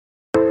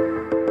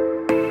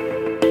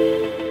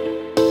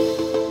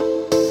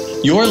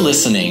You're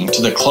listening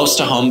to the Close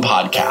to Home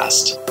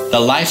podcast, the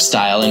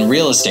lifestyle and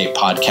real estate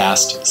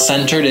podcast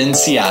centered in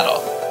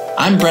Seattle.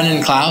 I'm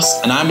Brennan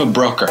Klaus, and I'm a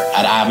broker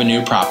at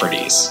Avenue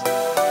Properties.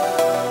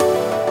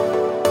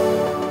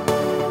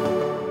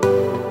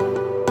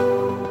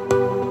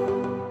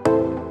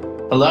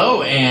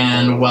 Hello,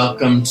 and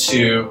welcome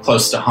to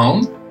Close to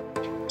Home.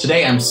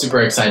 Today, I'm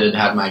super excited to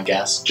have my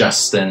guest,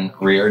 Justin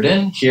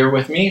Reardon, here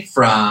with me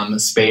from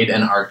Spade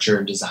and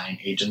Archer Design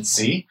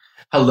Agency.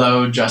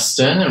 Hello,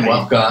 Justin, and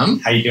welcome.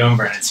 How you doing,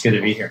 Brennan? It's good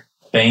to be here.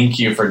 Thank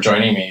you for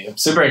joining me. I'm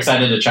super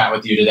excited to chat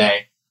with you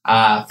today.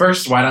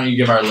 First, why don't you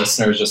give our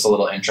listeners just a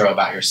little intro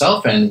about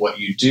yourself and what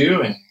you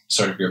do and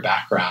sort of your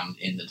background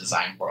in the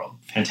design world.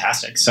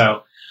 Fantastic.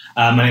 So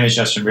my name is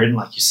Justin Reardon.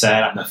 Like you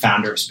said, I'm the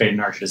founder of Spade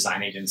and Archer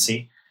Design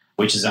Agency,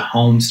 which is a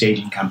home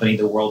staging company,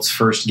 the world's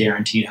first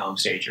guaranteed home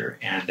stager.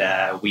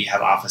 And we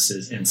have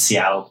offices in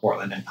Seattle,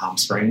 Portland, and Palm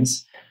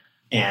Springs.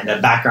 And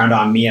a background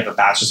on me, I have a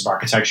bachelor's of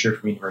architecture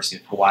from University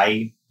of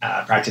Hawaii,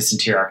 practiced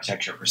interior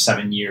architecture for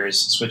 7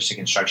 years, switched to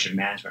construction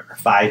management for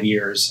 5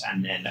 years,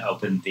 and then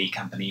opened the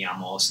company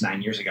almost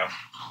 9 years ago.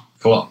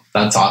 Cool.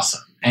 That's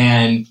awesome.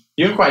 And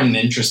you have quite an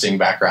interesting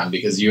background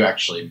because you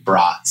actually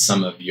brought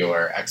some of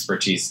your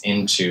expertise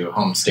into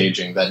home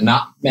staging that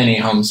not many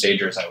home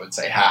stagers, I would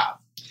say, have.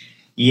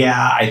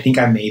 Yeah, I think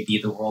I may be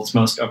the world's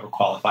most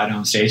overqualified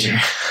home stager.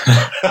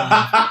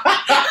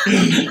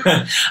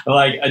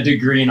 Like a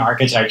degree in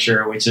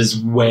architecture, which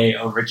is way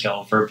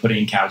overkill for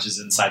putting couches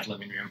inside the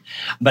living room.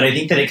 But I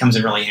think that it comes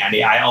in really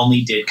handy. I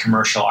only did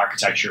commercial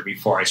architecture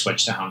before I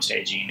switched to home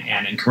staging.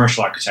 And in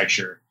commercial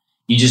architecture,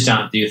 you just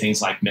don't do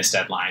things like miss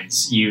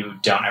deadlines. You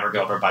don't ever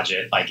go over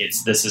budget.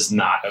 This is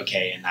not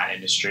okay in that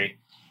industry.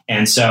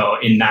 And so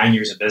in 9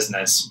 years of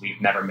business,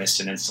 we've never missed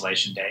an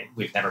installation date.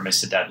 We've never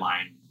missed a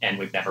deadline, and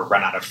we've never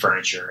run out of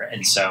furniture.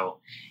 And so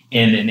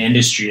in an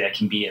industry that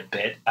can be a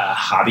bit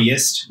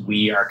hobbyist,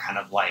 we are kind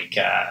of like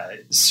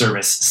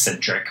service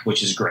centric,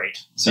 which is great.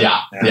 So,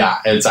 yeah,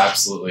 it's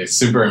absolutely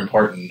super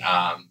important.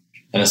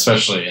 And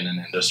especially in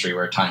an industry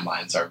where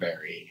timelines are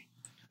very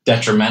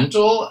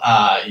detrimental,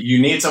 you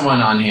need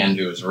someone on hand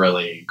who is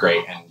really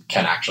great and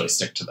can actually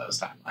stick to those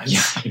timelines.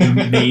 Yeah,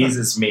 it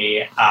amazes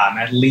me.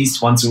 At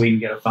least once a week, we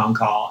get a phone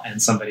call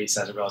and somebody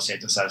says, a real estate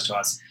agent says to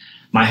us,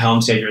 my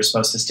home stager is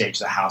supposed to stage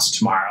the house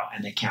tomorrow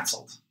and they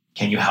canceled.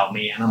 Can you help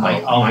me? And I'm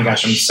like, oh my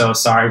gosh, I'm so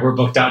sorry. We're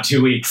booked out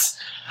 2 weeks.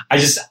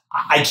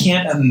 I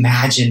can't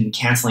imagine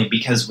canceling,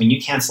 because when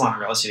you cancel on a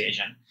real estate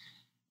agent,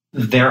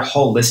 their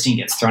whole listing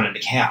gets thrown into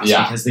chaos,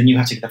 because then you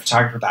have to get the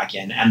photographer back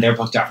in and they're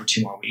booked out for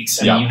 2 more weeks.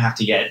 And then you have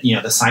to get,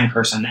 the sign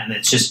person, and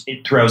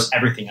it throws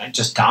everything, like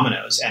just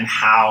dominoes. And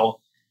how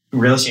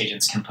real estate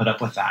agents can put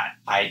up with that,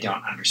 I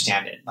don't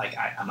understand it.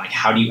 I'm like,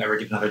 how do you ever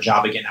do another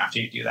job again after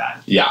you do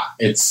that? Yeah,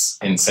 it's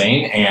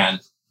insane.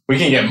 And we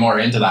can get more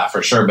into that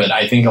for sure. But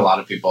I think a lot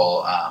of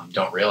people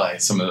don't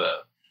realize some of the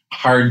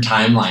hard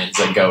timelines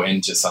that go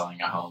into selling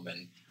a home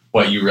and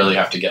what you really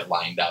have to get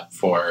lined up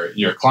for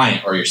your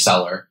client or your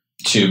seller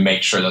to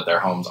make sure that their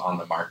home's on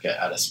the market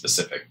at a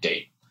specific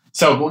date.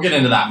 So we'll get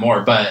into that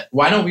more. But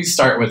why don't we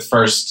start with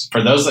first,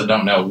 for those that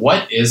don't know,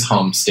 what is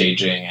home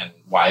staging and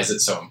why is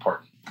it so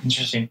important?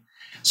 Interesting.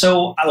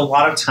 So a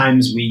lot of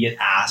times we get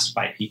asked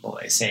by people,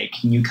 they say,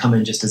 can you come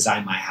and just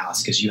design my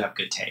house because you have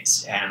good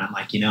taste? And I'm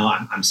like,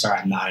 I'm sorry,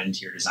 I'm not an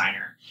interior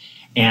designer.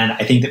 And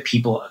I think that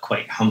people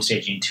equate home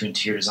staging to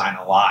interior design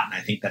a lot. And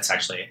I think that's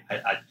actually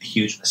a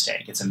huge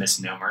mistake. It's a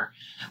misnomer.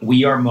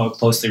 We are more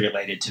closely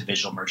related to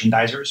visual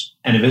merchandisers.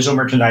 And a visual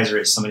merchandiser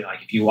is somebody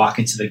like, if you walk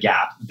into the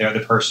Gap, they're the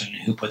person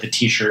who put the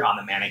t-shirt on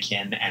the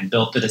mannequin and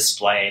built the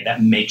display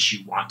that makes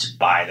you want to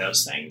buy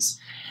those things.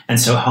 And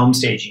so home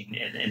staging,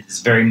 in its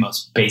very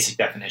most basic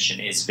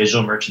definition, is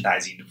visual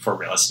merchandising for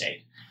real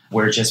estate.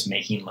 We're just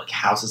making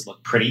houses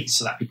look pretty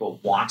so that people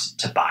want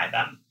to buy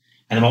them.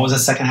 And then what was the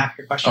second half of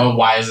your question? Oh,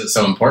 why is it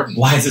so important?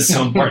 Why is it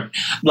so important?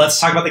 Let's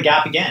talk about the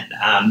Gap again.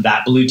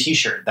 That blue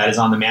t-shirt that is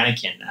on the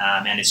mannequin,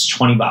 and it's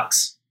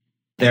 $20.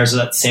 There's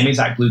that same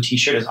exact blue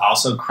t-shirt is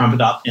also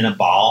crumpled up in a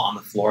ball on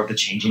the floor of the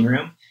changing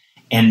room,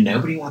 and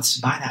nobody wants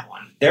to buy that one.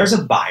 There is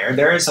a buyer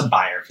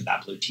for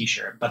that blue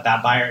t-shirt, but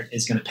that buyer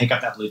is going to pick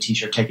up that blue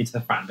t-shirt, take it to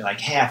the front, and be like,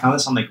 hey, I found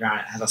this on the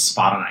ground. It has a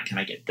spot on it. Can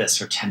I get this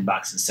for $10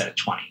 instead of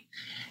 $20?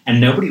 And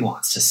nobody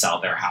wants to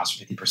sell their house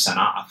for 50%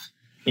 off.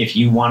 If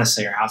you want to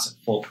sell your house at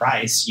full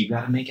price, you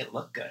got to make it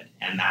look good.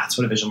 And that's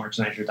what a visual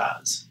merchandiser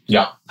does.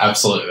 Yeah,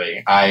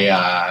 absolutely.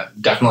 I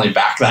definitely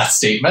back that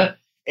statement.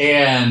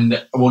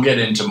 And we'll get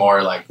into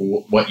more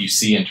what you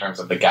see in terms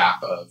of the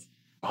gap of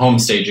home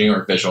staging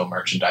or visual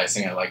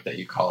merchandising. I like that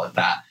you call it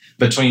that.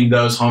 Between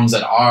those homes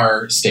that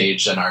are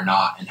staged and are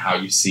not, and how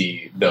you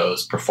see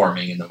those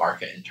performing in the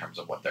market in terms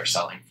of what they're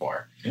selling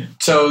for. Yeah.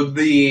 So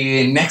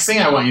the next thing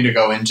I want you to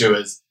go into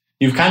is,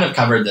 you've kind of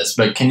covered this,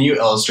 but can you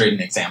illustrate an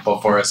example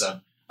for us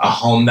of a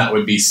home that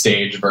would be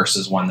staged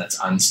versus one that's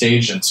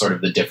unstaged and sort of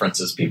the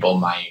differences people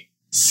might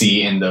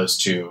see in those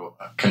two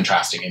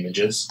contrasting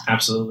images?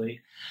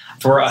 Absolutely.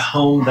 For a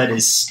home that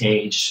is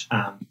staged,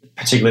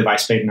 particularly by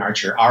Spade and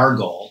Archer, our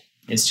goal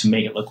is to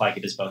make it look like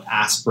it is both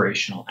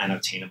aspirational and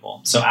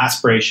obtainable. So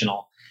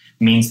aspirational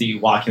means that you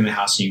walk in the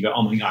house and you go,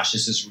 oh my gosh,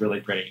 this is really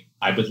pretty.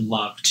 I would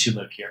love to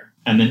live here.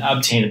 And then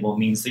obtainable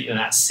means that in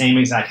that same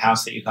exact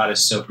house that you thought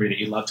is so pretty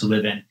that you love to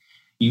live in,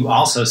 you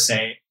also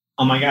say,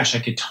 oh my gosh, I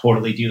could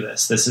totally do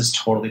this. This is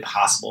totally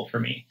possible for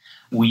me.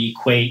 We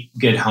equate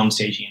good home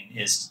staging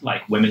is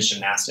like women's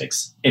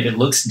gymnastics. If it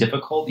looks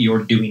difficult,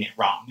 you're doing it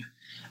wrong.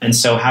 And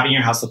so having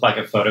your house look like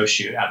a photo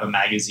shoot out of a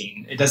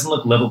magazine, it doesn't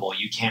look livable.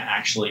 You can't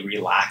actually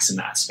relax in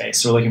that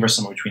space. So we're looking for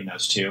somewhere between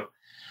those two.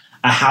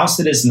 A house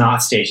that is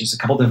not staged, there's a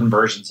couple different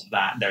versions of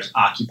that. There's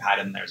occupied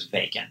and there's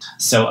vacant.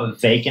 So a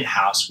vacant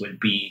house would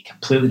be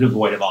completely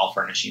devoid of all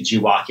furnishings.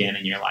 You walk in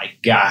and you're like,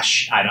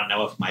 gosh, I don't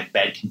know if my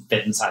bed can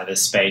fit inside of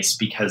this space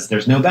because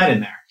there's no bed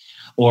in there.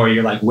 Or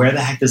you're like, where the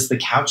heck does the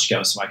couch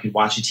go so I could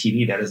watch a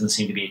TV? There doesn't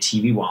seem to be a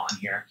TV wall in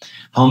here.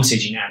 Home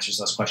staging answers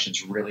those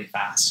questions really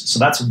fast. So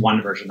that's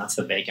one version. That's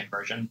the vacant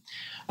version.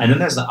 And then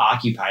there's the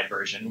occupied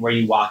version where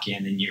you walk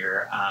in and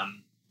you're,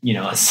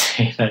 let's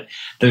say that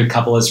the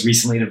couple is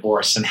recently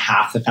divorced and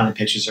half the family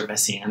pictures are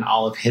missing and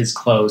all of his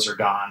clothes are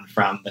gone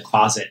from the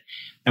closet.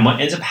 And what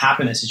ends up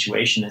happening in a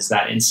situation is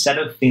that instead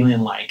of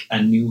feeling like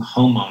a new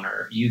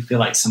homeowner, you feel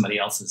like somebody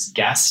else's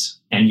guest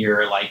and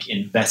you're like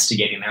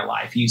investigating their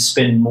life. You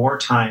spend more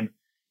time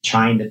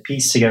trying to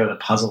piece together the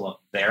puzzle of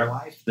their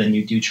life than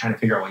you do trying to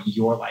figure out what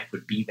your life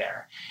would be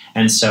there.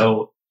 And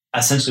so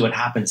essentially what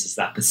happens is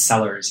that the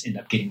sellers end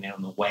up getting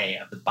in the way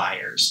of the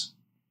buyers.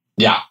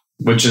 Yeah,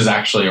 which is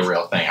actually a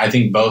real thing. I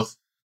think both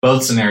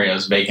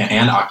scenarios, vacant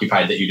and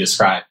occupied that you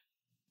described,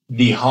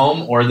 the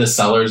home or the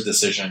seller's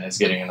decision is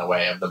getting in the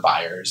way of the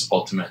buyer's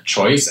ultimate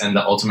choice and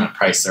the ultimate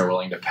price they're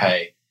willing to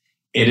pay.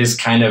 It is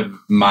kind of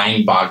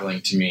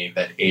mind-boggling to me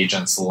that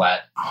agents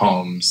let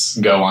homes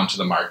go onto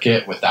the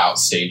market without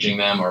staging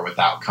them or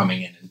without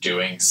coming in and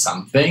doing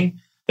something.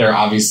 There are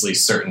obviously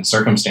certain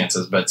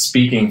circumstances, but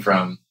speaking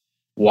from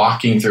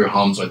walking through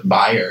homes with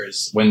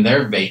buyers, when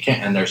they're vacant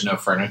and there's no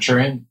furniture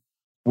in,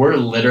 we're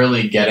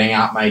literally getting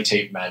out my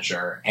tape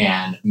measure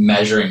and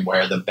measuring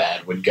where the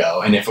bed would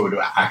go and if it would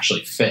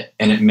actually fit.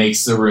 And it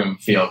makes the room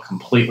feel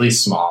completely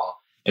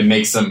small. It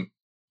makes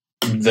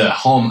the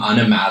home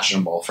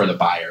unimaginable for the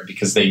buyer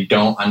because they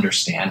don't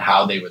understand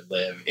how they would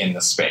live in the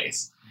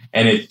space.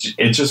 And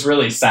it's just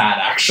really sad,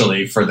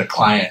 actually, for the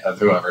client of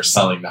whoever's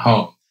selling the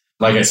home.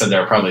 Like I said,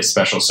 there are probably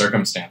special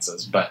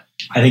circumstances, but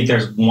I think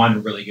there's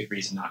one really good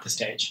reason not to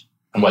stage.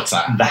 And what's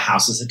that? The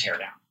house is a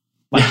teardown.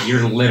 Like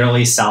you're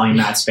literally selling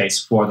that space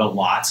for the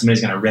lot. Somebody's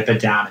going to rip it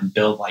down and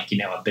build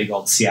a big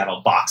old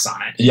Seattle box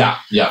on it. Yeah.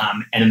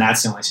 And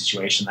that's the only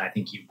situation that I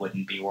think you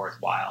wouldn't be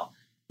worthwhile.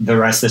 The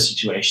rest of the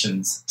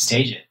situations,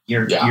 stage it.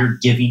 You're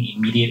giving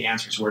immediate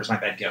answers. Where does my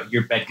bed go?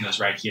 Your bed goes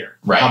right here.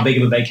 Right. How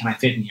big of a bed can I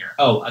fit in here?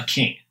 Oh, a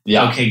king.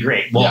 Yeah. Okay,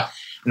 great. Well,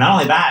 not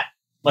only that,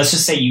 let's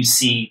just say you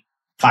see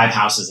 5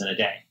 houses in a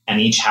day and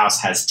each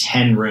house has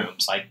 10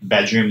 rooms, like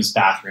bedrooms,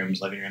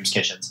 bathrooms, living rooms,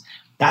 kitchens.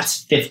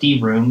 That's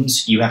 50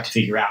 rooms you have to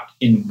figure out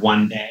in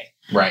one day.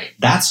 Right.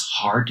 That's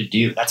hard to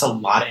do. That's a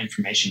lot of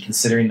information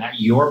considering that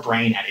your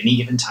brain at any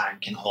given time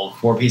can hold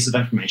 4 pieces of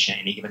information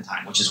at any given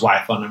time, which is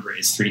why a phone number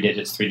is 3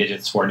 digits, 3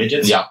 digits, 4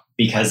 digits. Yeah.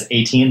 Because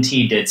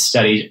AT&T did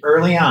studies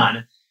early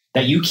on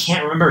that you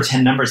can't remember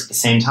 10 numbers at the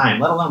same time,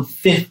 let alone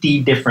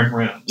 50 different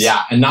rooms.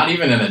 Yeah. And not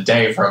even in a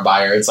day for a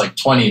buyer. It's like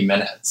 20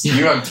 minutes.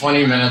 You have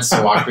 20 minutes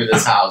to walk through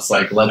this house.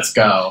 Like, let's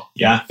go.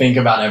 Yeah. Think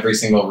about every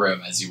single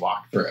room as you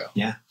walk through.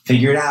 Yeah.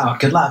 Figure it out.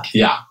 Good luck.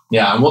 Yeah.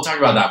 Yeah. And we'll talk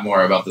about that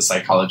more about the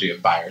psychology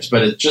of buyers.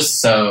 But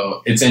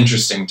it's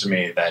interesting to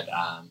me that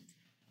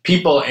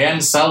people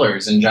and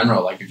sellers in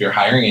general, like if you're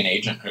hiring an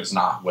agent who's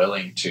not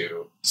willing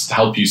to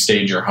help you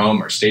stage your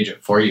home or stage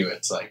it for you,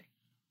 it's like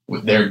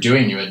they're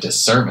doing you a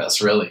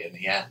disservice really in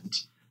the end,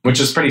 which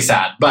is pretty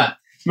sad. But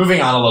moving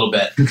on a little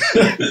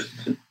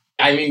bit.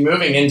 I mean,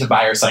 moving into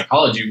buyer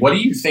psychology, what do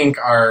you think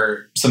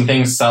are some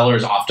things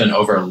sellers often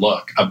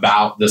overlook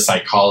about the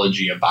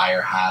psychology a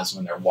buyer has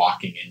when they're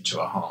walking into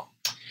a home?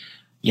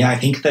 Yeah, I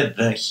think that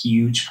the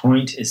huge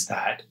point is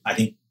that I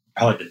think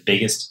probably the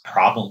biggest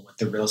problem with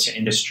the real estate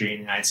industry in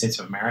the United States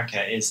of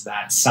America is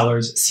that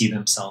sellers see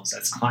themselves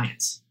as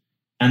clients,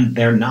 and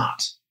they're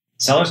not.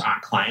 Sellers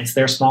aren't clients.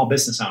 They're small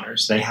business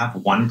owners. They have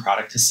one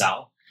product to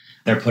sell.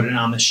 They're putting it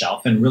on the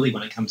shelf. And really,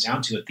 when it comes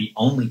down to it, the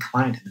only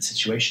client in the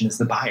situation is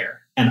the buyer.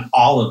 And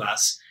all of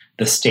us,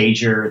 the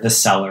stager, the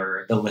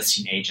seller, the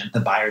listing agent, the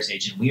buyer's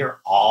agent, we are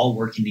all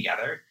working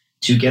together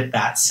to get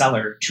that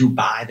seller to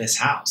buy this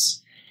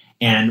house.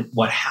 And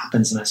what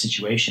happens in that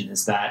situation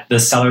is that the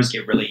sellers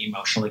get really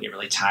emotional, they get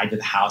really tied to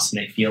the house, and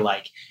they feel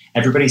like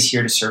everybody's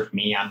here to serve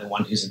me. I'm the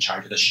one who's in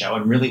charge of the show.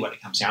 And really what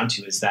it comes down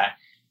to is that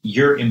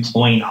you're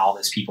employing all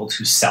these people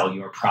to sell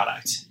your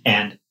product.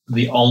 And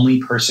the only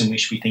person we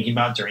should be thinking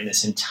about during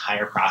this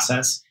entire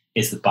process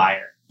is the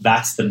buyer.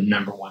 That's the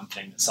number one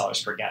thing that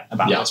sellers forget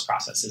about this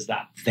process is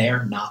that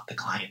they're not the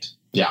client.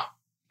 Yeah.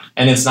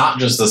 And it's not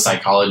just the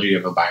psychology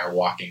of a buyer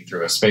walking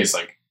through a space.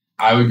 Like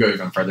I would go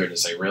even further to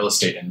say real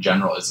estate in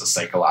general is a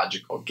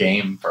psychological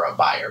game for a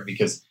buyer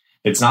because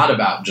it's not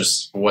about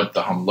just what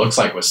the home looks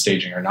like with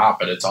staging or not,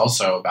 but it's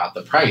also about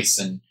the price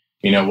and,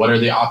 what are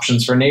the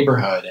options for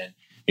neighborhood and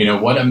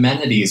What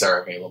amenities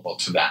are available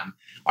to them?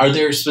 Are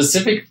there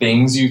specific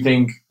things you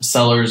think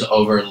sellers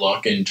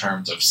overlook in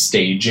terms of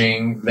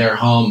staging their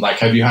home? Like,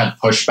 have you had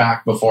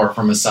pushback before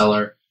from a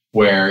seller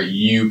where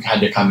you had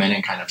to come in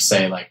and kind of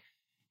say like,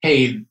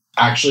 hey,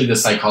 actually the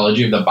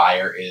psychology of the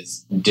buyer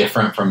is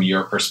different from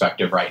your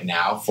perspective right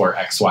now for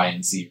X, Y,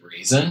 and Z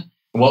reason?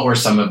 What were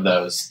some of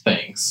those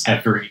things?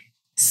 Every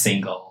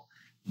single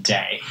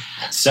day.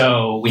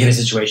 So we had a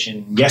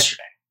situation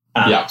yesterday.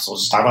 So we'll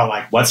just talk about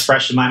like what's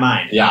fresh in my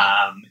mind.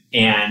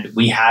 And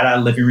we had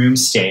a living room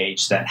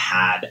stage that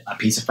had a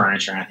piece of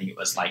furniture, and I think it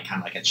was like kind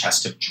of like a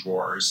chest of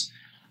drawers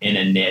in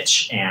a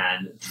niche,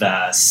 and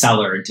the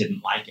seller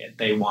didn't like it.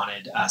 They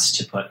wanted us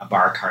to put a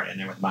bar cart in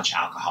there with a bunch of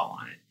alcohol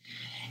on it.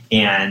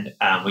 And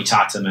we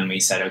talked to them and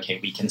we said, okay,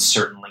 we can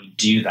certainly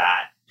do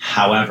that.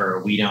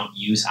 However, we don't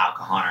use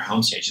alcohol on our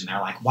home stage. And they're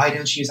like, why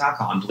don't you use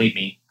alcohol? And believe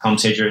me, home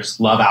stagers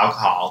love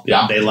alcohol.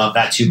 Yeah. They love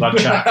that $2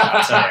 chuck.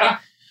 I'll tell you.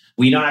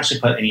 We don't actually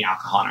put any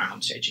alcohol in our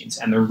home stagings.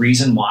 And the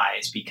reason why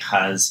is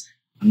because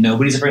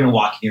nobody's ever going to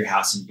walk into your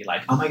house and be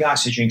like, oh my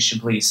gosh, they drink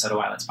Chablis, so do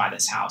I, let's buy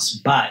this house.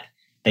 But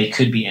they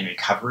could be in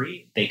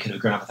recovery. They could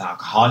have grown up with an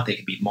alcoholic. They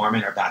could be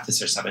Mormon or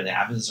Baptist or Seventh-day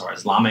Adventist or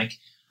Islamic,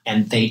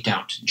 and they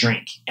don't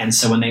drink. And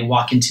so when they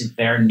walk into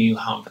their new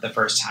home for the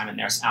first time and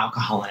there's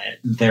alcohol in it,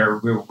 they're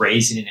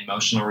raising an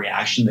emotional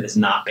reaction that is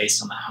not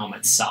based on the home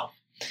itself.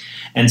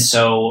 And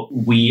so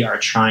we are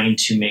trying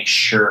to make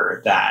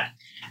sure that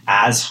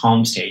as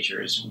home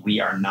stagers, we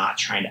are not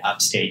trying to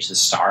upstage the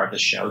star of the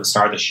show. The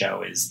star of the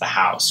show is the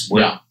house.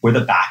 We're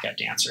the backup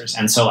dancers.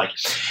 And so like,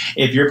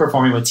 if you're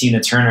performing with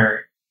Tina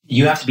Turner,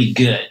 you have to be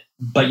good,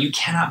 but you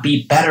cannot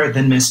be better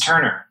than Miss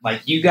Turner.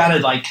 Like, you got to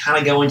like kind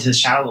of go into the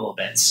shadow a little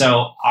bit.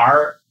 So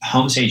our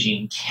home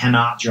staging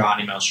cannot draw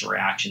an emotional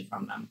reaction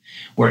from them.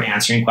 We're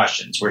answering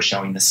questions. We're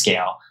showing the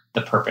scale,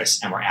 the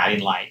purpose, and we're adding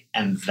light.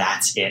 And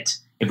that's it.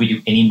 If we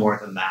do any more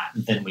than that,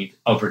 then we've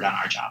overdone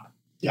our job.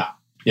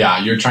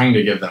 Yeah, you're trying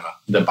to give them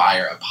the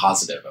buyer a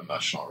positive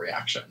emotional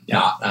reaction,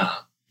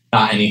 not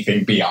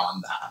anything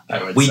beyond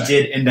that. We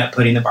did end up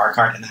putting the bar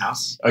cart in the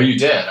house. Oh, you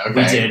did? Okay.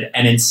 We did,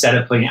 and instead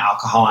of putting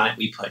alcohol on it,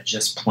 we put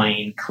just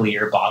plain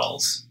clear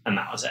bottles, and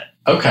that was it.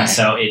 Okay.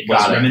 So it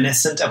was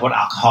reminiscent of what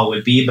alcohol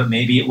would be, but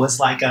maybe it was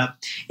like a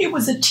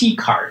tea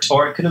cart,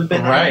 or it could have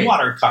been a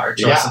water cart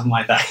or something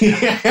like that.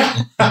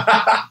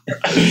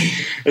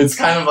 It's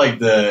kind of like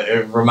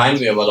it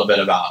reminds me a little bit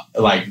about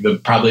like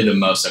probably the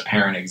most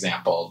apparent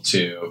example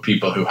to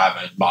people who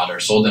haven't bought or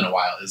sold in a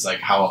while is like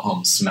how a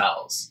home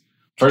smells.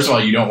 First of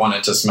all, you don't want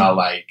it to smell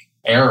like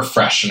air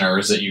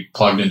fresheners that you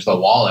plugged into the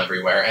wall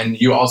everywhere. And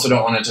you also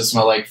don't want it to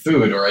smell like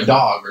food or a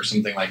dog or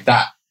something like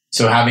that.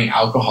 So having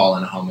alcohol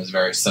in a home is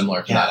very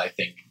similar to that, I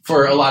think,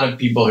 for a lot of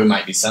people who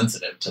might be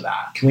sensitive to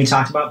that. Can we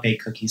talk about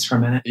baked cookies for a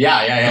minute?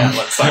 Yeah.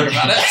 Let's talk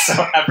about it.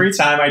 So every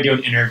time I do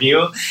an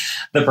interview,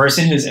 the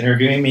person who's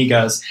interviewing me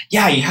goes,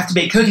 yeah, you have to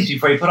bake cookies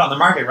before you put it on the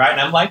market, right?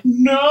 And I'm like,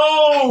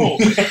 no.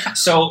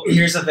 So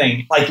here's the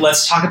thing. Like,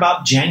 let's talk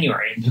about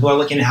January. People are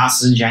looking at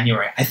houses in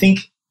January. I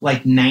think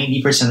like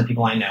 90% of the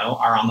people I know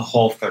are on the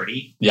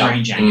Whole30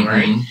 during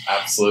January. Mm-hmm.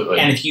 Absolutely.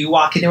 And if you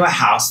walk into a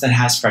house that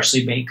has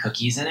freshly baked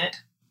cookies in it,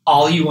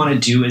 all you want to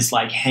do is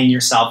like hang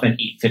yourself and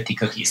eat 50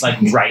 cookies,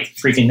 like right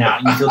freaking now.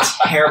 You feel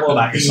terrible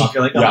about yourself.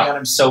 You're like, oh my God,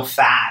 I'm so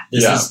fat.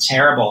 This is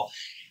terrible.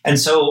 And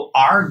so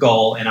our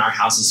goal in our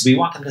houses, we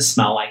want them to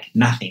smell like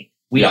nothing.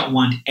 We don't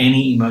want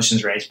any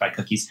emotions raised by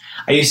cookies.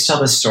 I used to tell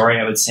this story.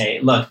 I would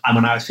say, look,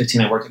 when I was 15,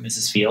 I worked at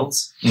Mrs.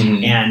 Fields,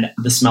 and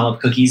the smell of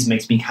cookies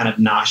makes me kind of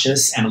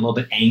nauseous and a little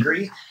bit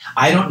angry.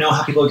 I don't know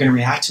how people are going to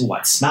react to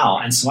what smell.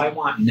 And so I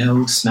want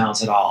no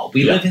smells at all.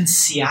 We live in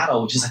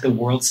Seattle, which is like the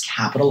world's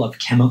capital of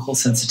chemical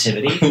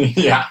sensitivity.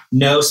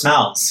 No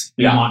smells.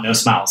 We want no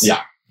smells.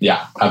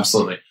 Yeah,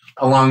 absolutely.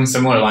 Along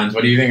similar lines,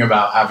 what do you think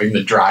about having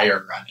the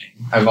dryer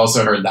running? I've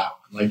also heard that one.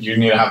 Like, you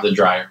need to have the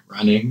dryer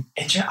running.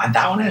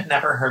 That one I've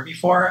never heard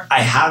before.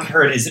 I have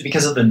heard. Is it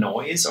because of the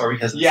noise or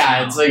because of the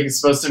smell? It's like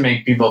supposed to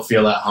make people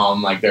feel at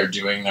home like they're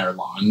doing their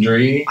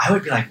laundry. I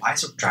would be like, why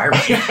is the dryer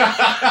running?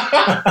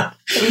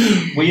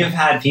 We have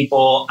had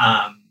people.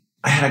 I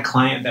had a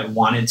client that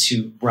wanted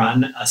to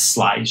run a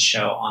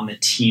slideshow on the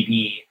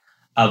TV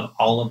of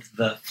all of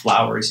the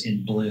flowers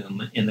in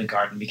bloom in the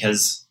garden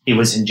because it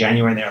was in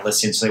January and they were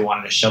listing, so they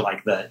wanted to show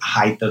like the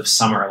height of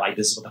summer, like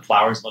this is what the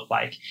flowers look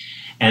like.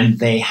 And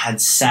they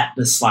had set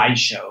the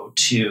slideshow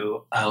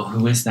to,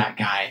 who is that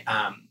guy?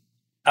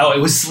 It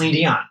was Celine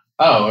Dion.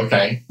 Oh,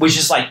 okay. Which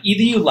is like,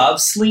 either you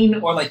love Celine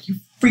or like you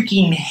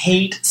freaking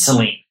hate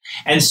Celine.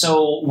 And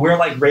so we're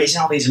like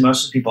raising all these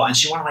emotions people, and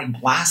she wanted to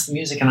like blast the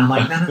music, and I'm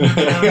like, no,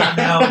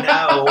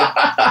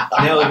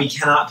 we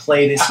cannot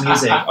play this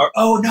music. Or,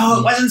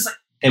 it wasn't.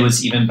 It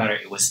was even better.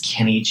 It was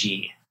Kenny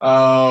G.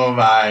 Oh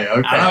my,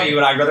 okay. I don't know you,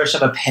 but I'd rather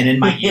shove a pen in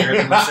my ear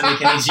than listen to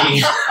Kenny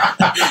G.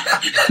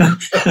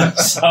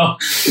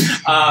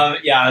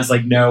 I was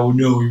like, no,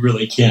 we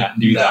really can't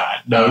do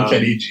that. No,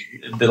 Kenny G.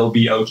 It'll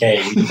be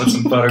okay. We can put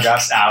some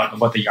photographs out of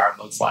what the yard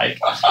looks like.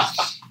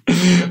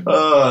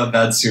 Oh,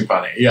 that's too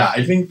funny. Yeah,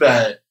 I think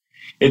that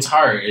it's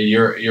hard.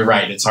 You're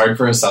right. It's hard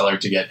for a seller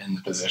to get in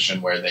the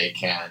position where they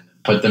can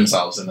put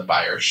themselves in the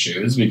buyer's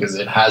shoes because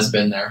it has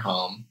been their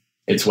home.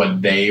 It's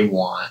what they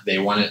want. They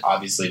want it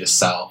obviously to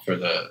sell for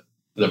the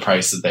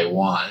price that they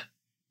want.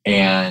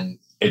 And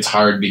it's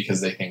hard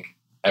because they think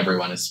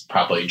everyone is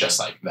probably just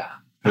like them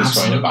who's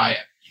Absolutely. going to buy it.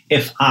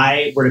 If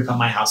I were to put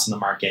my house on the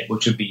market,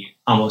 which would be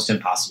almost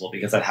impossible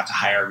because I'd have to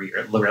hire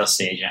a real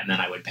estate agent and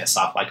then I would piss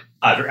off like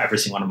every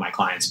single one of my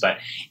clients. But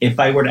if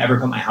I were to ever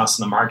put my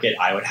house on the market,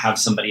 I would have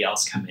somebody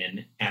else come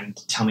in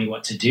and tell me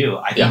what to do.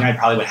 I think I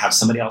probably would have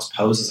somebody else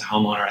pose as a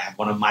homeowner. I have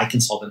one of my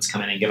consultants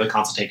come in and give a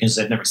consultation because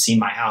they've never seen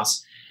my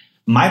house.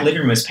 My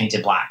living room is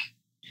painted black.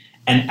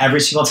 And every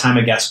single time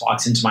a guest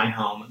walks into my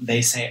home,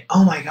 they say,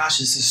 "Oh my gosh,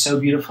 this is so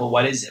beautiful.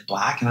 What is it,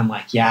 black?" And I'm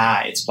like,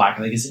 "Yeah, it's black."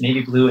 I'm like, "Is it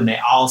navy blue?" And they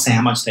all say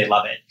how much they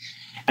love it.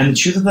 And the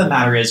truth of the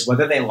matter is,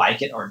 whether they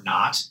like it or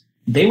not,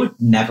 they would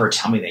never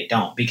tell me they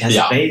don't because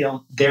they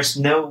don't. There's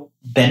no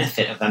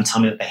benefit of them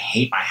telling me that they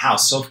hate my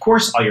house. So of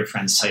course, all your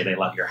friends tell you they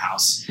love your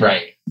house.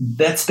 Right.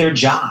 That's their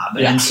job.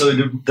 Yeah. And so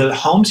the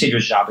home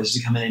stager's job is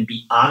to come in and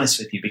be honest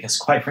with you because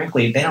quite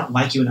frankly, they don't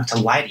like you enough to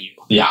lie to you.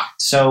 Yeah.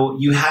 So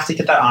you have to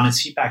get that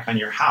honest feedback on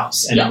your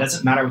house. And it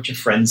doesn't matter what your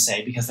friends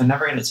say because they're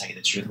never going to tell you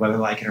the truth, whether they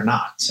like it or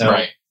not. So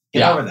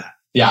get over that.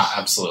 Yeah,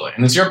 absolutely.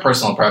 And it's your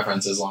personal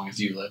preference as long as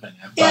you live in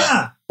it.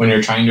 But when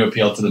you're trying to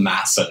appeal to the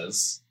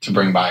masses to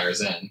bring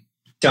buyers in,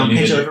 don't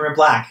paint your living room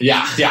black.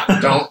 Yeah.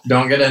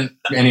 Don't get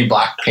any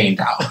black paint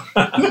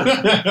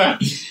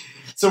out.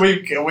 So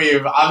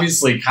we've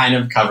obviously kind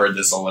of covered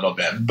this a little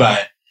bit,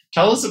 but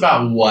tell us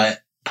about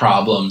what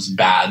problems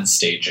bad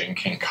staging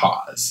can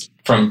cause.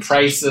 From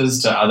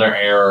prices to other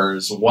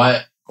errors,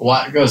 what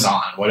goes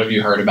on? What have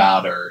you heard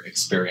about or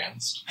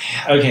experienced?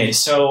 Okay,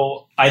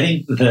 so I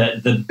think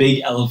the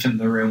big elephant in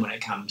the room when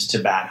it comes to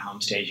bad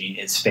home staging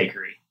is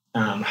fakery.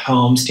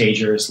 Home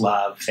stagers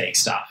love fake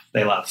stuff.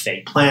 They love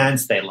fake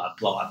plants. They love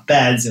blow-up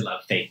beds. They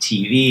love fake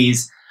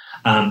TVs.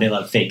 They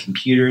love fake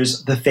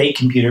computers. The fake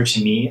computer,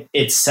 to me,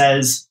 it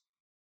says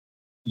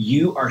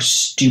you are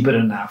stupid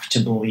enough to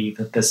believe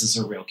that this is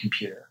a real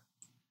computer.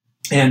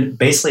 And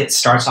basically, it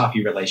starts off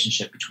your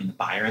relationship between the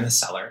buyer and the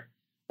seller,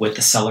 with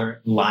the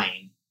seller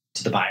lying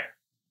to the buyer,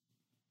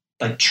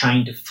 like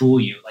trying to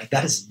fool you. Like,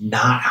 that is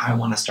not how I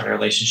want to start a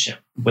relationship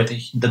with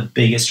the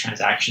biggest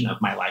transaction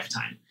of my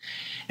lifetime.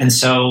 And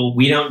so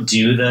we don't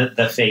do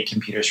the fake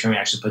computers. We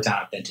actually put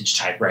down a vintage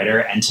typewriter.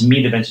 And to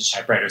me, the vintage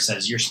typewriter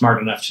says you're smart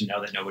enough to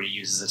know that nobody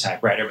uses a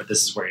typewriter, but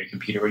this is where your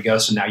computer would go.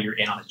 So now you're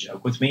in on a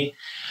joke with me.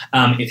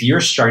 If you're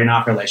starting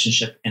off a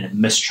relationship in a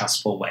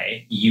mistrustful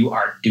way, you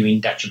are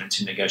doing detriment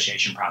to the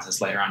negotiation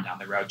process later on down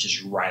the road,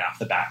 just right off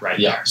the bat,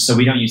 there. So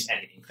we don't use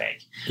anything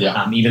fake,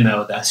 even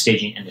though the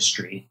staging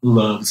industry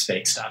loves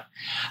fake stuff.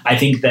 I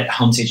think that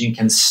home staging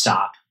can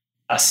stop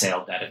a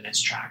sale dead in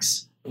its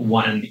tracks.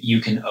 One,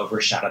 you can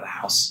overshadow the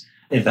house.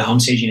 If the home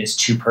staging is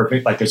too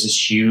perfect, like there's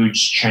this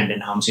huge trend in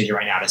home staging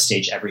right now to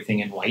stage everything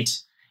in white.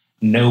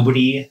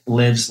 Nobody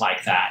lives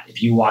like that.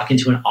 If you walk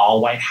into an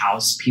all-white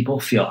house, people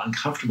feel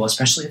uncomfortable,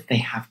 especially if they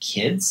have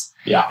kids.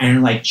 Yeah. And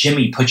you're like,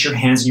 "Jimmy, put your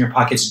hands in your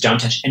pockets.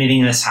 Don't touch anything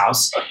in this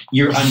house."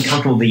 You're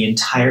uncomfortable the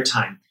entire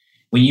time.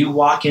 When you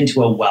walk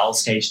into a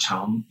well-staged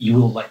home, you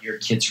will let your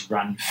kids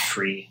run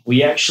free.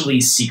 We actually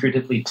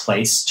secretively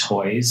place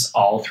toys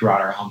all throughout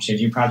our home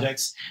staging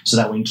projects so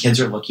that when kids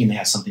are looking, they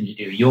have something to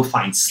do. You'll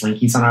find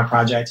slinkies on our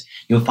project.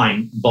 You'll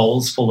find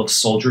bowls full of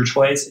soldier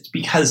toys. It's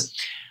because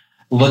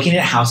looking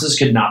at houses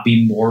could not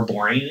be more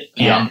boring,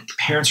 and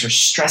parents are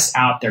stressed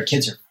out. Their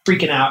kids are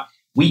freaking out.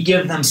 We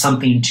give them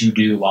something to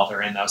do while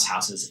they're in those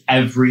houses.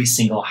 Every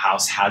single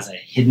house has a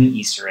hidden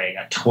Easter egg,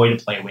 a toy to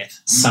play with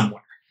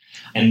somewhere.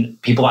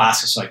 And people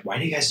ask us, like, "Why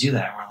do you guys do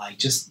that?" And we're like,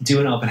 "Just do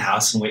an open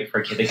house and wait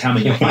for a kid to come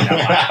and you'll find out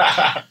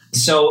why."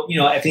 So,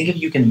 I think if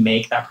you can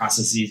make that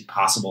process as easy as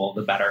possible,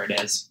 the better it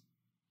is.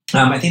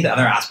 I think the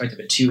other aspect of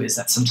it, too, is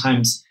that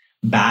sometimes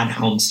bad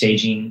home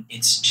staging,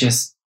 it's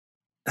just,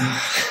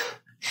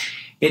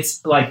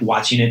 it's like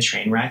watching a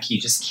train wreck. You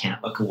just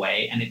can't look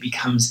away, and it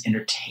becomes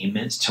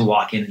entertainment to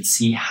walk in and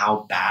see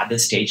how bad the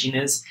staging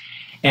is.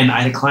 And I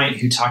had a client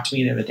who talked to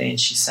me the other day,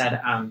 and she said,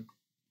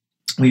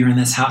 we were in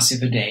this house the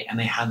other day and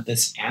they had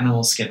this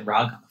animal skin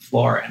rug on the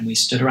floor, and we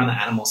stood around the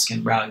animal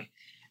skin rug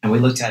and we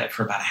looked at it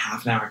for about a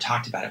half an hour and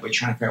talked about it. We were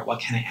trying to figure out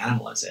what kind of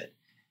animal is it.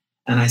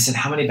 And I said,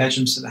 "How many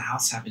bedrooms does the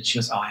house have?" And she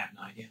goes, "Oh, I have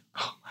no idea."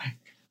 Oh my.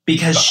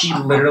 Because she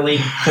literally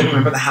couldn't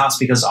remember the house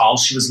because all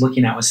she was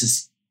looking at was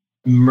this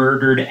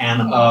murdered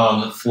animal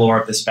on the floor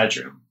of this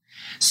bedroom.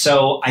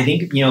 So I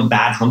think,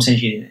 bad home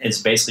staging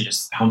is basically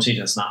just home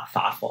staging is not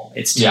thoughtful.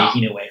 It's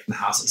taking away from the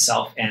house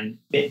itself, and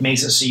it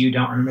makes it so you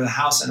don't remember the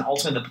house. And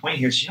ultimately the point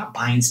here is you're not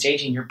buying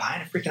staging, you're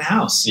buying a freaking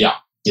house. Yeah.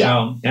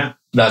 So,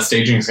 that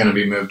staging is going to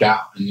be moved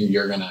out, and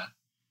you're going to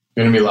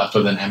be left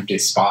with an empty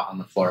spot on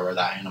the floor where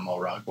that animal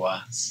rug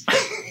was.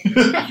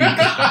 You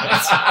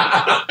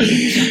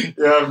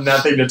have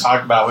nothing to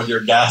talk about with your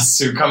guests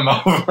who come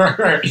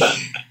over.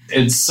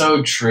 It's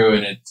so true,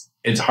 and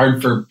it's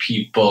hard for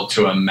people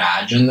to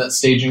imagine that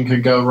staging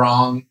could go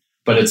wrong,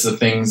 but it's the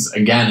things,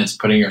 again, it's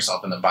putting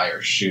yourself in the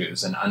buyer's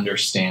shoes and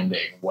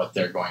understanding what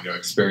they're going to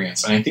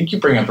experience. And I think you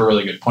bring up a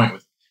really good point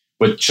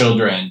with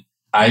children.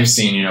 I've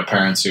seen,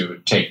 parents who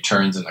take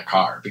turns in the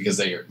car because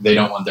they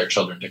don't want their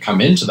children to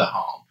come into the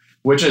home,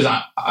 which is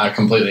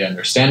completely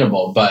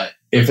understandable. But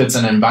if it's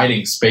an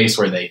inviting space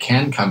where they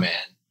can come in,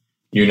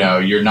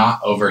 you're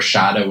not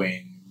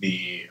overshadowing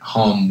the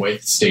home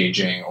with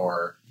staging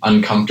or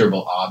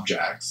uncomfortable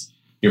objects.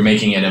 You're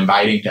making it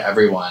inviting to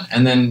everyone.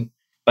 And then,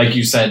 like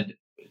you said,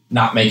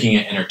 not making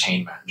it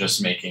entertainment,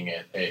 just making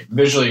it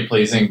visually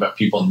pleasing, but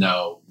people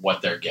know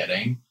what they're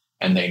getting.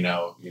 And they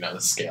know, the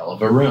scale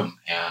of a room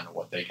and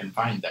what they can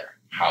find there,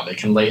 how they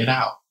can lay it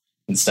out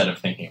instead of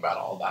thinking about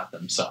all that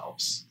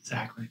themselves.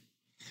 Exactly.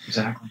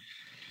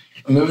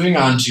 Moving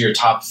on to your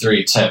top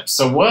 3 tips.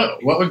 So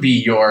what would be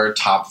your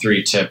top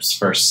 3 tips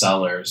for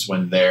sellers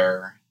when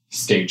they're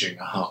staging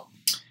a home?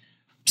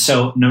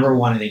 So number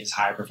 1, I think, is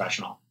hire a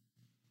professional.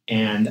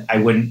 And I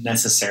wouldn't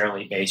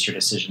necessarily base your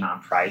decision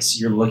on price.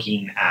 You're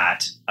looking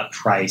at a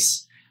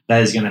price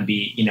that is going to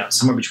be,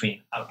 somewhere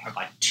between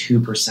like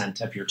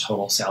 2% of your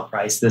total sale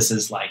price. This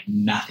is like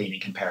nothing in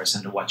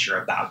comparison to what you're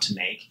about to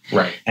make.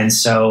 Right. And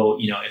so,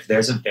 if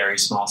there's a very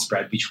small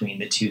spread between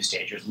the 2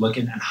 stagers, look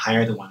and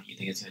hire the one that you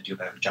think is going to do a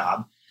better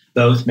job.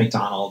 Both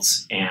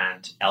McDonald's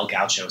and El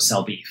Gaucho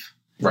sell beef.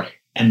 Right.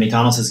 And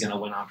McDonald's is going to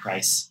win on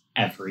price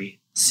every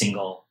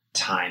single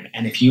time.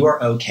 And if you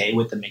are okay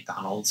with the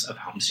McDonald's of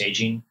home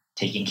staging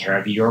taking care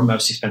of your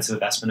most expensive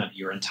investment of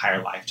your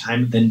entire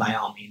lifetime, then by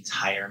all means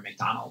hire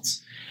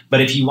McDonald's.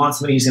 But if you want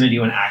somebody who's going to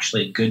do an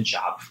actually good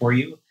job for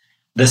you,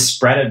 the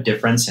spread of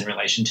difference in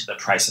relation to the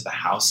price of the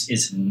house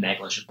is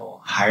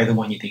negligible. Hire the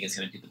one you think is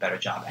going to do the better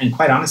job. And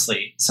quite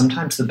honestly,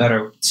 sometimes the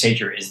better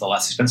stager is the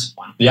less expensive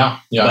one. Yeah.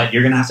 But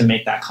you're going to have to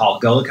make that call.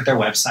 Go look at their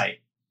website.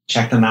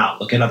 Check them out.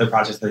 Look at other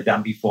projects that they've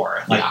done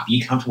before.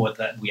 Be comfortable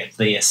with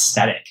the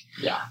aesthetic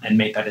and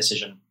make that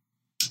decision.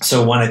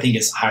 So 1, I think,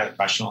 is hire the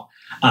professional.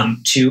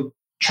 2,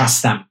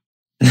 trust them.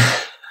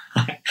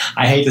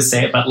 I hate to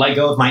say it, but let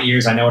go of my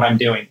ears. I know what I'm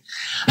doing.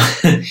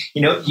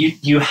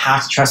 You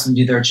have to trust them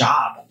to do their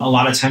job. A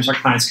lot of times our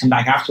clients come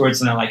back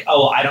afterwards and they're like,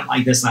 oh, I don't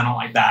like this and I don't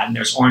like that. And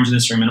there's orange in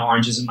this room and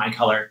orange isn't my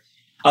color.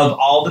 Of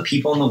all the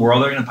people in the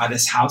world that are going to buy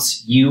this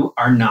house, you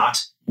are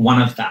not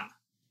one of them.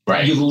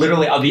 Right. You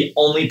literally are the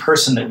only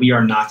person that we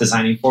are not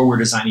designing for. We're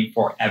designing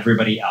for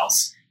everybody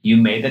else. You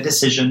made the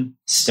decision,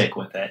 stick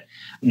with it.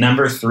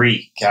 Number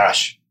 3,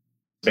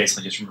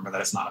 basically just remember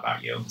that it's not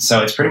about you.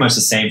 So it's pretty much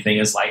the same thing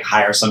as like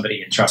hire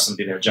somebody and trust them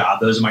to do their job.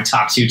 Those are my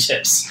top 2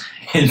 tips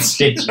in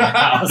staging your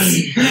house.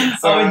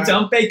 And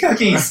don't bake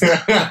cookies.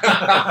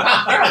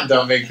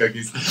 Don't bake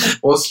cookies.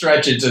 We'll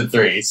stretch it to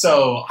 3.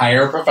 So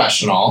hire a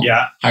professional.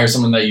 Yeah. Hire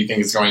someone that you think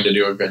is going to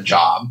do a good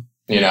job.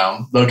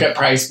 Look at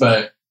price,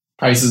 but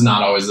price is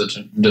not always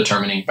the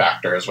determining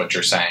factor, is what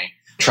you're saying.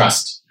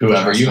 Trust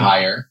whoever you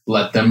hire.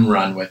 Let them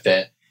run with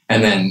it.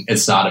 And then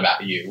it's not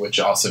about you, which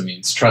also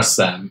means trust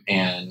them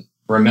and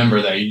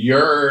remember that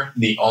you're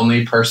the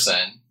only person,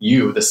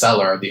 you, the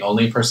seller, are the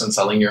only person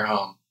selling your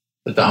home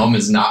that the home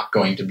is not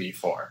going to be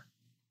for.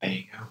 There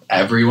you go.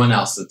 Everyone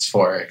else it's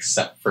for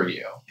except for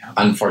you,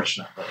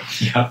 unfortunately.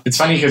 Yep. It's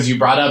funny because you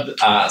brought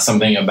up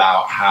something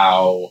about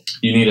how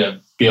you need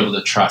to be able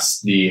to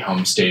trust the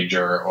home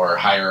stager or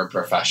hire a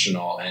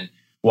professional. And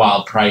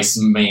while price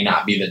may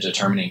not be the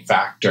determining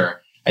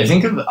factor, I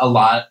think a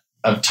lot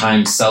of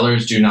times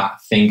sellers do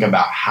not think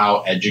about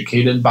how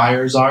educated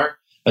buyers are.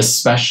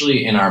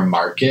 Especially in our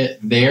market,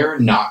 they're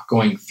not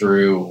going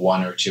through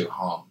 1 or 2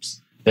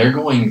 homes. They're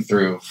going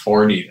through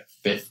 40 to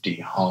 50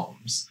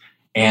 homes.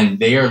 And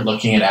they are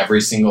looking at every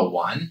single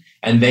one.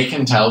 And they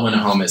can tell when a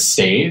home is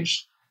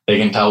staged. They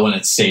can tell when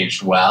it's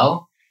staged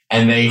well.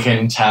 And they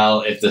can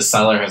tell if the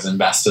seller has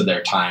invested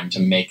their time to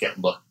make it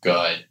look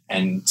good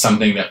and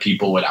something that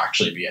people would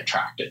actually be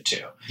attracted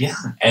to. Yeah.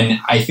 And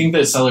I think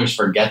that sellers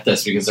forget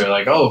this because they're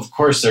like, oh, of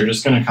course, they're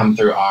just going to come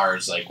through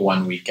ours like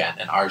one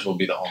weekend and ours will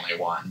be the only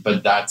one.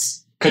 But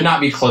that's could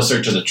not be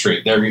closer to the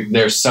truth.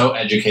 They're so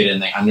educated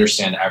and they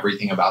understand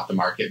everything about the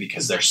market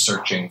because they're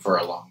searching for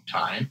a long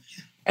time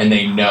and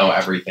they know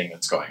everything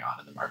that's going on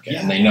in the market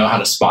and they know how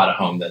to spot a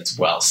home that's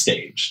well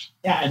staged.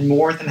 Yeah. And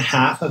more than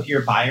half of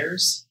your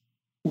buyers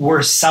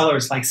were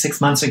sellers like 6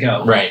 months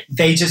ago. Right.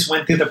 They just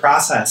went through the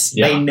process.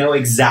 Yeah. They know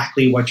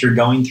exactly what you're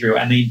going through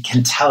and they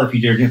can tell if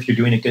you're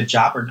doing a good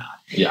job or not.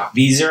 Yeah.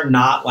 These are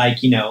not like,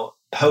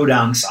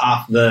 podunks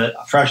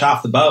fresh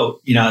off the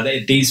boat.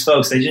 These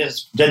folks, they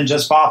just didn't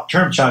just fall off the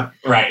turnip truck.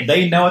 Right.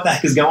 They know what the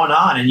heck is going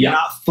on and you're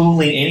not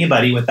fooling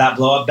anybody with that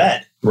blow up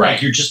bed. Right.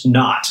 Like, you're just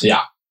not.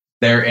 Yeah.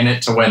 They're in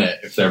it to win it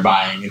if they're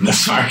buying in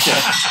this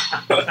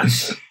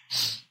market.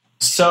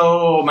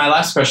 So my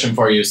last question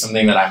for you is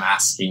something that I'm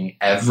asking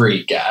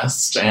every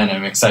guest, and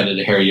I'm excited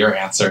to hear your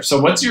answer.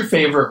 So what's your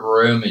favorite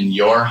room in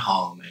your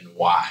home and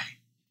why?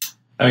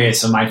 Okay,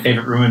 so my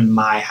favorite room in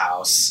my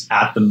house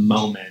at the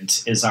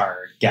moment is our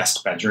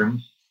guest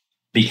bedroom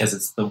because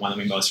it's the one that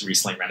we most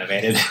recently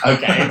renovated.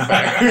 Okay,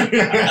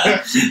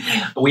 fair.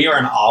 We are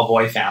an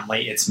all-boy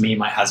family. It's me,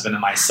 my husband,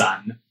 and my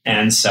son.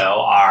 And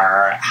so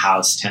our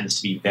house tends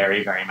to be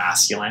very, very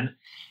masculine.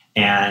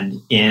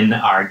 And in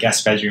our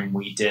guest bedroom,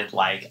 we did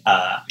like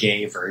a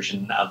gay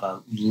version of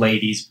a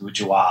ladies'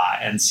 boudoir.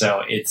 And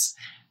so it's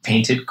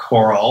painted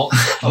coral.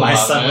 My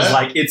son was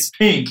like, it's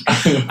pink.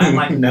 I'm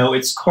like, no,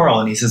 it's coral.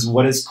 And he says,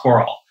 what is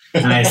coral?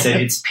 And I said,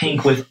 it's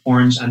pink with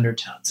orange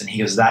undertones. And he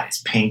goes, that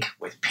is pink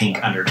with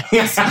pink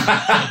undertones.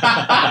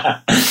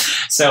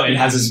 So it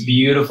has this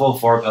beautiful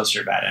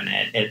 4-poster bed in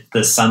it.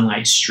 The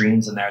sunlight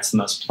streams in there. It's the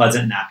most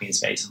pleasant napping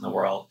space in the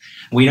world.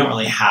 We don't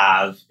really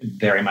have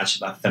very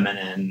much of a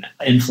feminine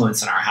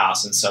influence in our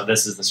house. And so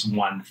this is this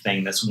one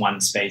thing, this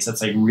one space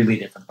that's like really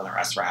different from the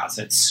rest of our house.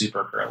 It's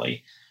super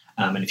girly.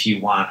 And if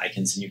you want, I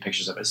can send you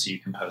pictures of it so you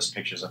can post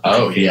pictures of it.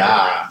 Oh,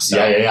 yeah.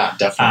 So, yeah,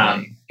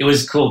 definitely. It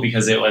was cool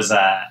because it was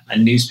a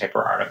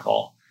newspaper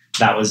article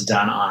that was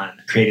done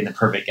on creating the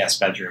perfect guest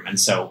bedroom. And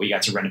so we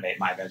got to renovate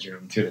my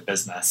bedroom through the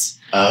business.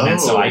 Oh.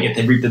 And so I get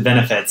to reap the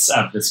benefits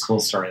of this cool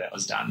story that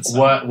was done. So.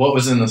 What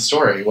was in the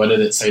story? What did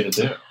it say to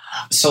do?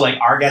 So like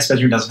our guest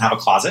bedroom doesn't have a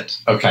closet.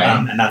 Okay.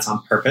 And that's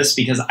on purpose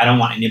because I don't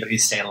want anybody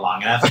to stay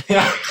long enough in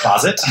a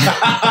closet.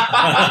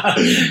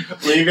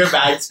 Leave your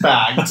bags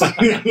packed.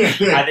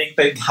 I think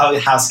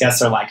the house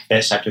guests are like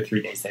fish. After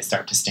 3 days, they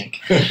start to stink.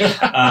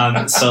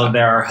 So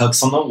there are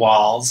hooks on the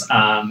walls.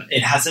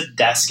 It has a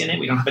desk in it.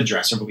 We don't have a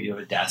dresser, but we do have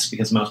a desk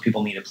because most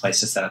people need a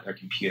place to set up their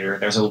computer.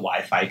 There's a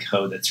Wi-Fi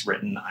code that's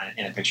written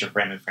in a picture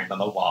frame and framed on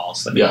the wall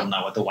so that people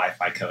know what the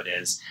Wi-Fi code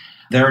is.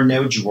 There are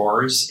no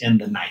drawers in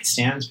the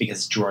nightstands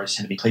because drawers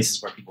tend to be places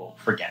where people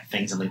forget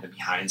things and leave them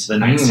behind. So the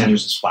nightstands are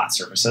just flat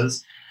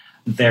surfaces.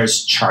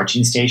 There's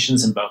charging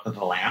stations in both of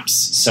the lamps.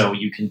 So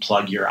you can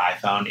plug your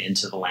iPhone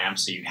into the lamp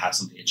so you have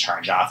something to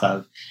charge off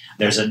of.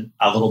 There's a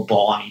little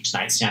bowl on each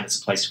nightstand.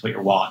 It's a place to put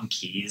your wallet and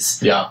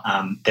keys. Yeah.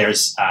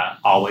 There's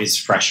always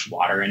fresh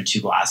water in 2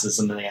 glasses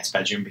in the guest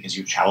bedroom because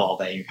you travel all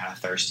day and you're kind of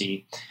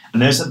thirsty.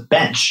 And there's a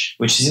bench,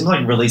 which seems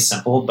like really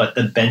simple, but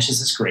the bench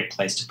is this great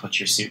place to put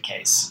your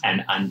suitcase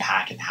and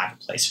unpack and have a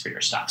place for your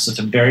stuff. So it's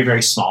a very,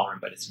 very small room,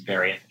 but it's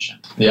very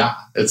efficient. Yeah,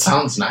 it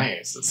sounds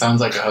nice. It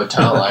sounds like a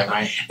hotel. I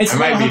might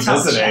be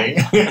visiting.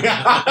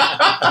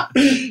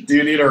 Do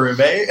you need a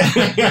roommate?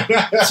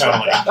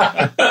 Totally.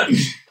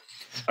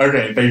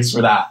 Okay, thanks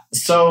for that.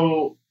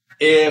 So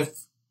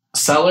if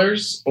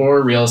sellers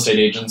or real estate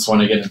agents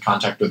want to get in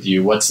contact with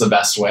you, what's the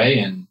best way?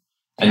 And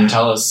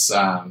tell us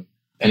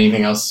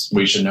anything else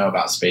we should know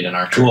about Spade and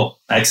Archer. Cool.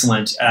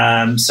 Excellent.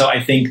 So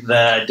I think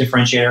the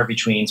differentiator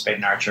between Spade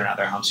and Archer and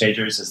other home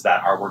stagers is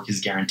that our work is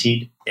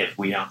guaranteed. If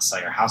we don't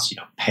sell your house, you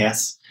don't pay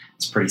us.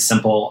 It's pretty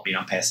simple. You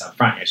don't pay us up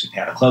front. You actually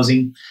pay at a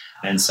closing.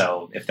 And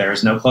so if there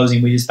is no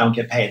closing, we just don't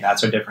get paid.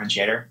 That's our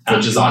differentiator.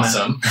 Which is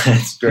awesome.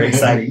 It's very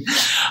exciting.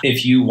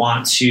 If you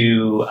want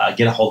to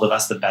get a hold of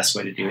us, the best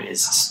way to do it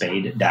is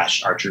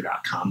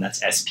spade-archer.com.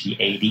 That's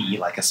SPADE,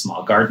 like a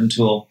small garden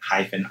tool,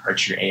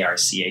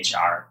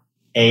 -Archer,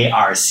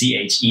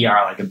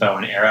 ARCHER, like a bow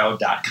and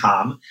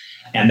arrow.com.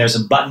 And there's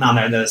a button on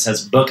there that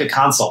says book a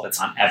consult.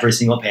 It's on every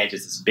single page.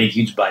 It's this big,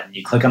 huge button.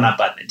 You click on that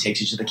button. It takes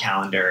you to the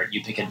calendar.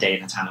 You pick a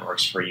date and a time that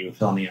works for you.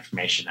 Fill in the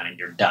information, and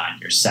you're done.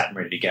 You're set and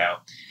ready to go.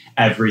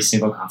 Every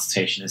single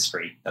consultation is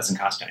free. Doesn't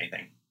cost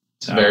anything.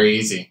 So, very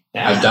easy.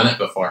 Yeah. I've done it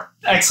before.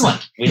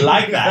 Excellent. We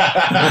like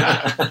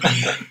that.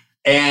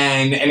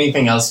 And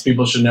anything else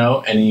people should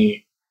know? Do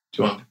you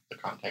want to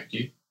contact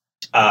you?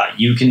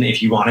 You can,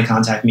 if you want to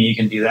contact me, you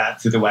can do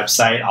that through the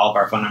website. All of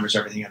our phone numbers,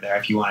 everything are there.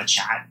 If you want to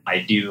chat, I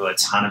do a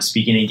ton of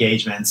speaking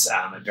engagements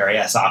at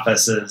various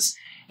offices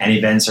and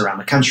events around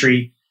the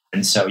country.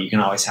 And so you can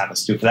always have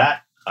us do for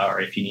that.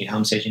 Or if you need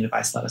home staging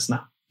advice, let us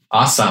know.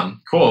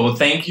 Awesome. Cool. Well,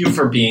 thank you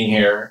for being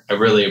here. I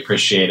really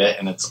appreciate it.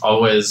 And it's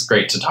always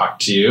great to talk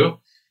to you.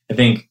 I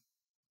think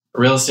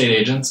real estate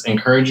agents,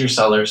 encourage your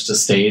sellers to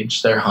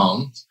stage their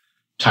homes.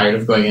 Tired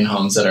of going in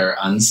homes that are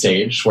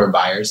unstaged, where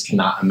buyers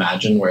cannot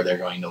imagine where they're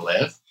going to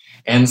live.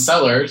 And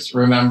sellers,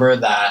 remember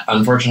that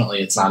unfortunately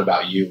it's not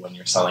about you when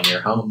you're selling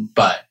your home,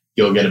 but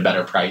you'll get a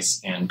better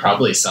price and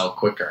probably sell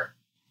quicker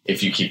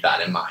if you keep that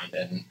in mind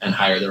and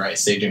hire the right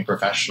staging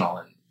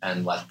professional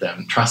and let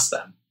them trust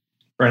them.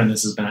 Brennan,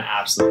 this has been an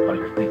absolute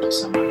pleasure. Thank you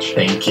so much.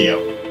 Thank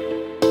you.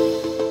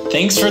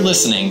 Thanks for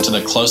listening to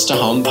the Close to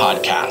Home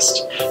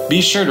podcast. Be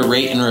sure to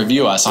rate and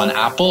review us on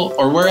Apple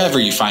or wherever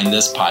you find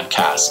this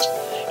podcast.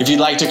 If you'd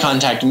like to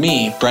contact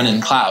me, Brennan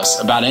Klaus,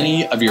 about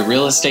any of your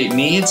real estate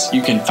needs,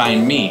 you can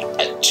find me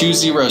at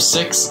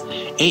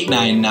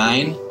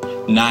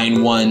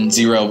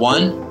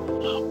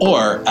 206-899-9101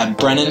 or at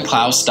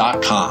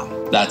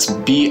brennenklaus.com. That's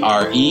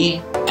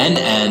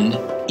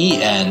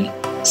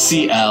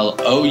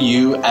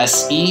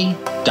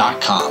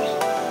BRENNENCLOUSE.com.